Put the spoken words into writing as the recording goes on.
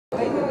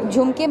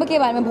झुमके के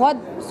बारे में बहुत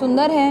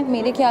सुंदर है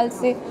मेरे ख्याल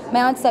से।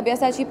 मैं आज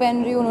सब्यासाची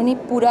पहन रही हूँ, उन्होंने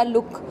पूरा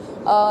लुक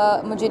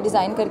मुझे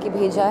डिज़ाइन करके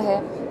भेजा है।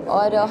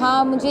 और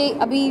हाँ, मुझे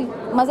अभी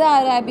मज़ा आ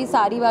रहा है, अभी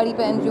साड़ी वाड़ी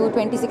पहन रही हूँ,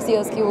 26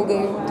 ईयर्स की हो गई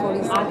हूँ, थोड़ी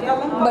सी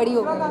बड़ी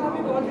हो गई,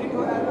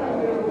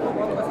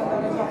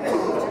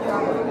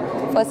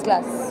 फर्स्ट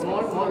क्लास।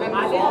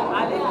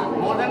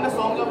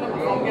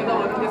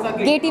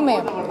 गेटी में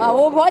हाँ,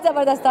 वो बहुत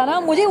ज़बरदस्त था ना,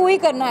 मुझे वही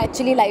करना है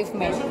एक्चुअली लाइफ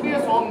में।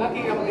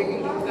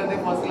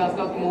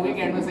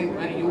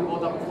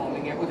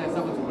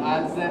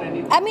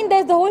 I mean,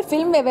 there's the whole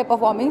film where we're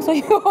performing, so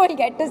you will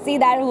get to see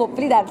that.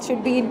 Hopefully, that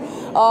should be.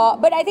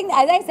 But I think,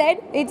 as I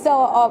said, it's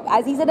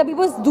as he said, अभी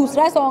बस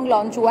दूसरा song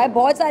launch हुआ है,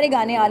 बहुत सारे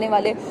गाने आने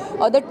वाले।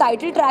 The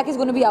title track is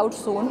going to be out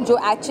soon, जो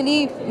actually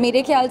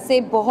मेरे ख्याल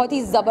से बहुत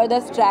ही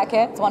ज़बरदस्त track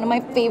है. It's one of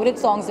my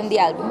favorite songs in the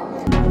album.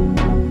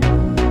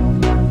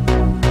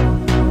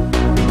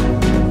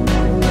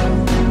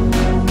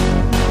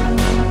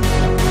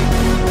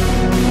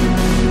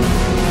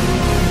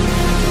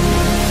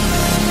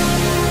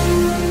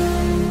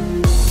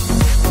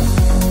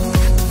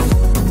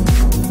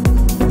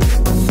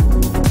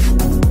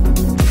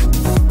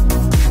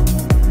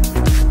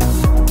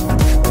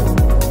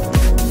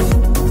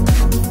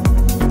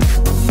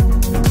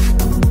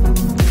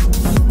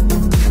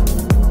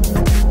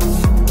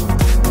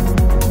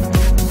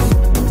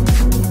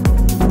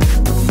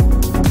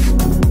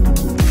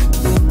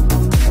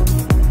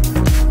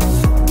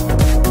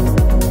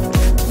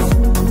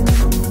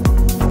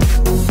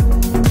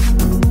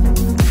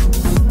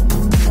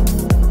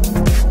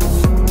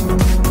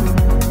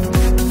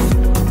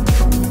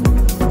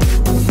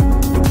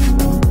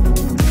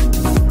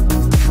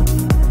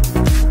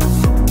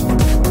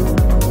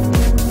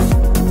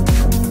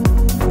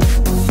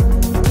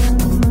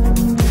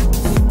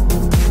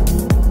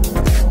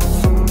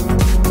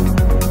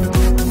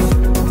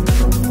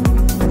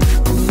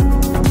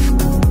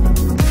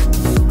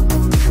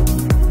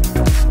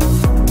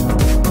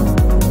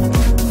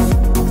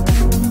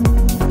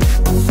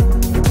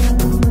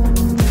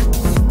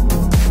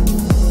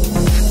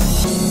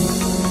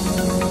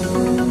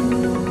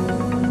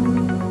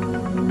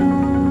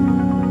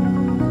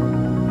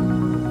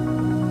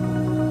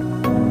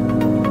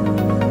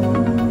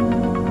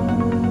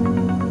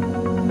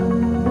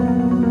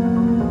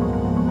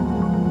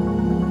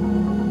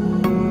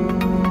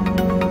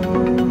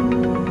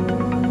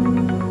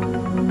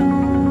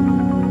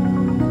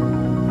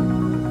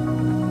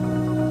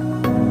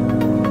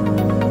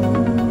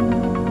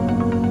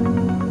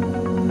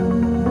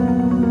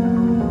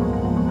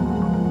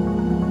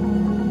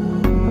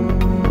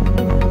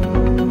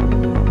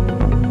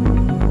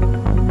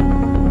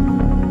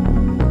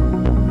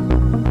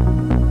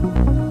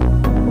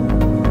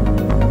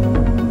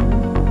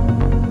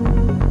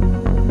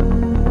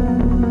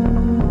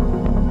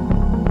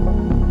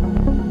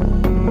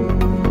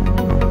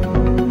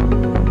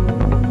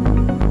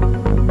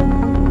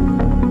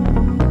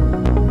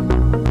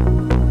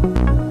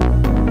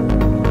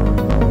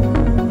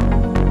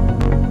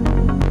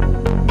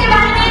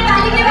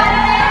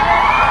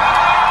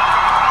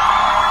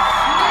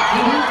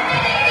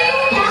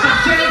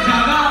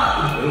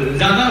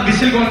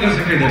 कौन कर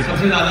सकते हैं?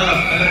 सबसे ज्यादा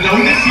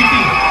लाउडेस्ट सिटी,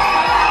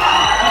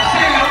 सबसे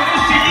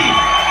लाउडेस्ट सिटी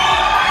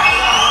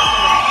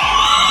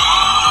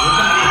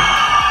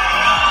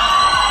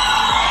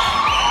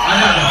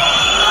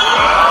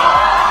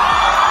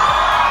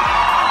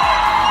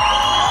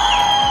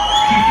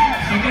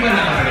सिटी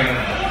बनाना पड़ेगा।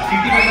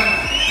 सिटी बना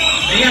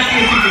नहीं आती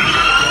है सिटी।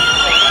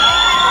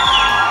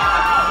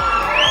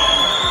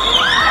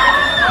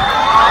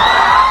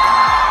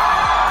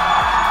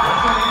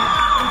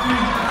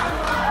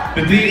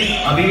 पृथ्वी,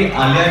 अभी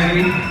आलिया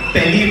जी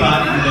पहली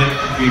बार इधर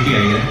गेटी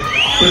आई है,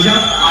 तो जब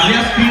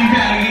आलिया स्क्रीन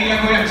पे आएगी या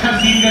कोई अच्छा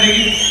सीन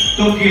करेगी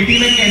तो गेटी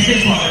में कैसे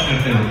स्वागत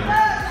करते हो?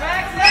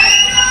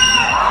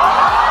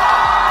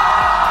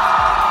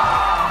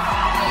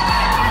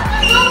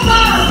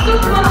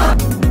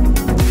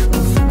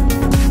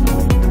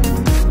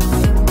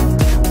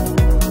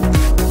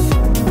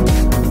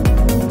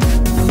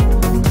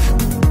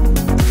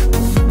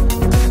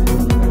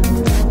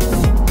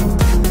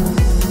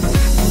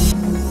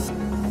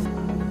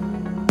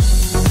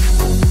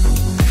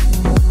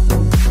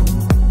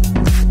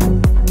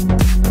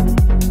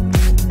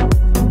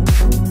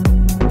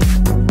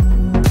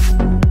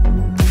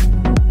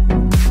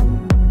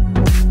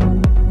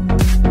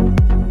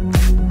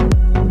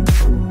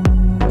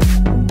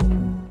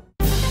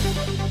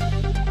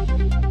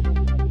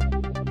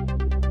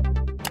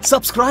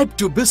 Subscribe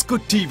to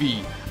Biscuit TV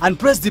and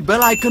press the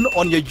bell icon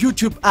on your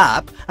YouTube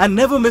app and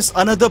never miss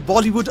another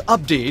Bollywood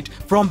update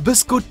from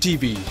Biscuit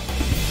TV.